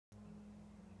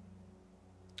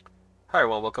Hi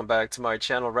everyone, welcome back to my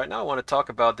channel. Right now I want to talk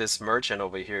about this merchant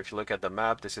over here. If you look at the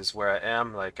map, this is where I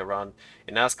am, like around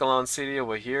in Ascalon city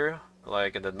over here,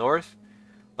 like in the north.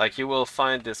 Like you will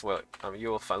find this, well, you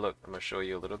will find, look, I'm gonna show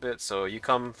you a little bit. So you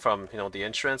come from, the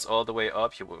entrance all the way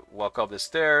up, you will walk up the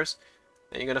stairs,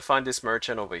 and you're gonna find this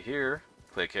merchant over here.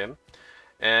 Click him.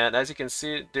 And as you can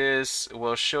see, this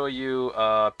will show you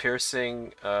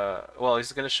piercing, well,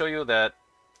 it's gonna show you that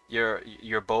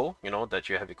your bow, that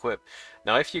you have equipped.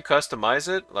 Now if you customize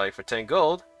it, like for 10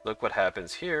 gold, look what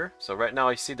happens here. So right now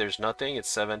I see there's nothing, it's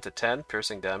 7 to 10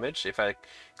 piercing damage. If I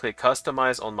click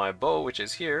customize on my bow, which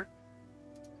is here,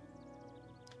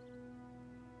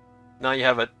 now you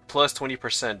have a plus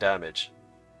 20% damage.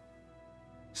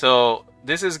 So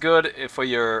this is good for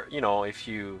your, if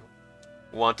you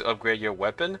want to upgrade your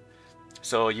weapon.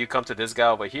 So you come to this guy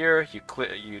over here,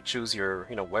 you choose your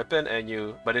weapon,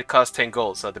 but it costs 10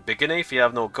 gold. So at the beginning, if you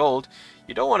have no gold,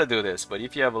 you don't want to do this. But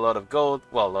if you have a lot of gold,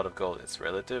 well, a lot of gold, it's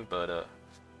relative, but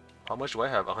how much do I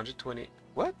have? 120.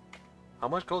 What? How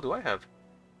much gold do I have?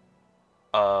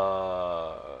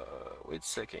 Wait a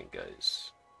second,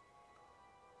 guys.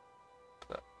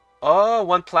 Oh,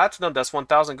 one platinum, that's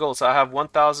 1,000 gold. So I have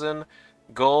 1,000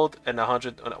 gold and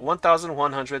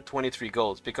 1,123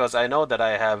 golds, because I know that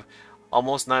I have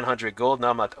almost 900 gold. Now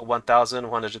I'm at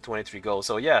 1,123 gold.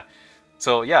 I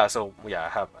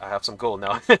have some gold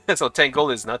now. So 10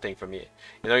 gold is nothing for me.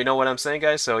 You know what I'm saying,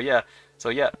 guys? You want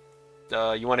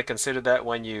to consider that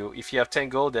if you have 10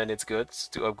 gold, then it's good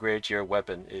to upgrade your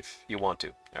weapon if you want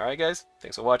to. All right, guys.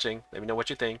 Thanks for watching. Let me know what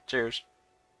you think. Cheers.